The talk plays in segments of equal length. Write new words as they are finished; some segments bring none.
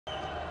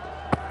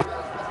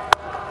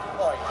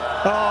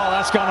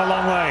that's gone a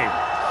long way.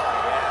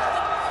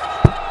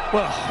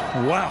 Well,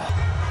 wow.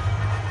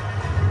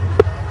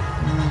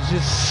 It's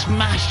just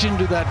smashed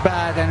into that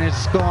bat and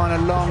it's gone a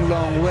long,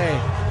 long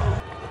way.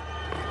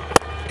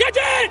 Get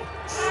in!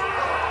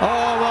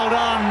 Oh, well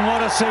done.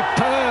 What a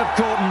superb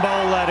caught and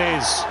bowl that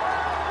is.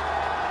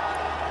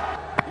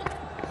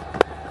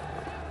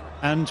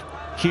 And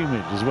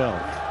humid as well.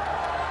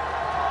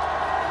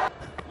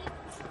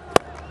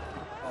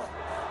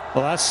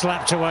 Well, that's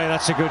slapped away.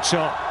 That's a good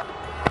shot.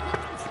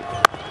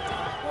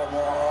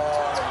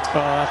 Oh,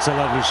 that's a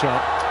lovely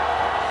shot.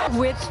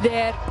 Width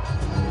there,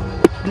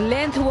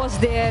 length was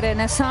there,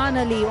 and Hasan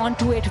Ali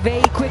onto it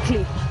very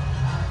quickly.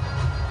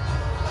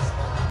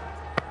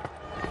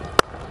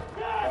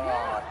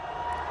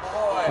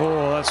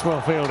 Oh, that's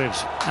well fielded,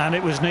 and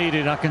it was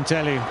needed, I can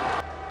tell you.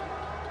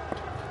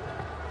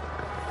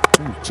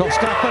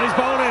 Tossed up, but he's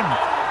bowled in.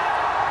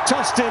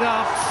 Tossed it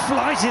up,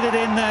 flighted it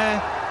in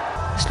there.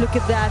 Just look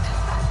at that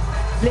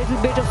little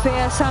bit of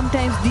air.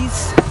 Sometimes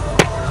these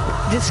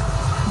just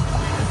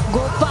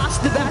go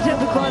past the batter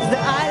because the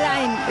eye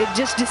line, it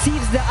just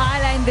deceives the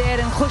eye line there,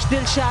 and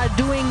Khushdil Shah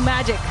doing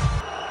magic.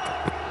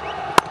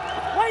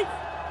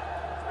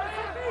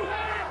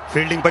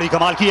 Fielding बड़ी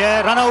कमाल की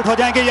है, run out हो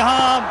जाएंगे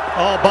यहाँ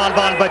और बाल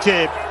बाल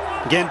बचे,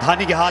 गेंद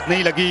धानी के हाथ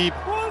नहीं लगी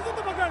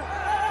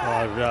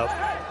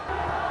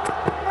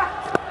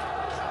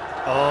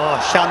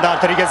और शानदार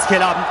तरीके से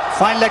खेला,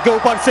 फाइन लेग के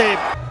ऊपर से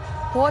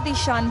बहुत ही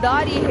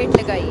शानदार ये हिट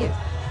लगाई है।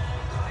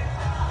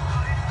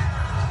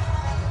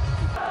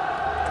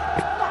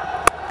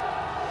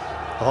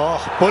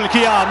 पुल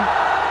किया,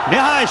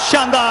 निहायत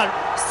शानदार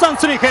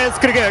सनसनीखेज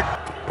क्रिकेट,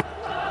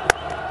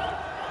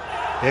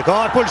 एक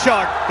और पुल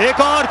शॉट, एक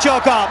और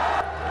चौका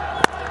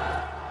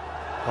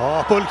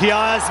और पुल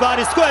किया इस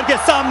बार स्क्वायर के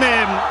सामने।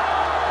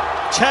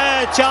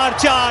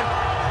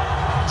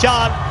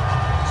 6-4-4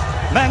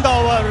 महंगा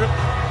ओवर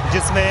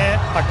जिसमें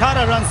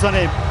 18 रन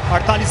बने,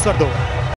 48 पर 2।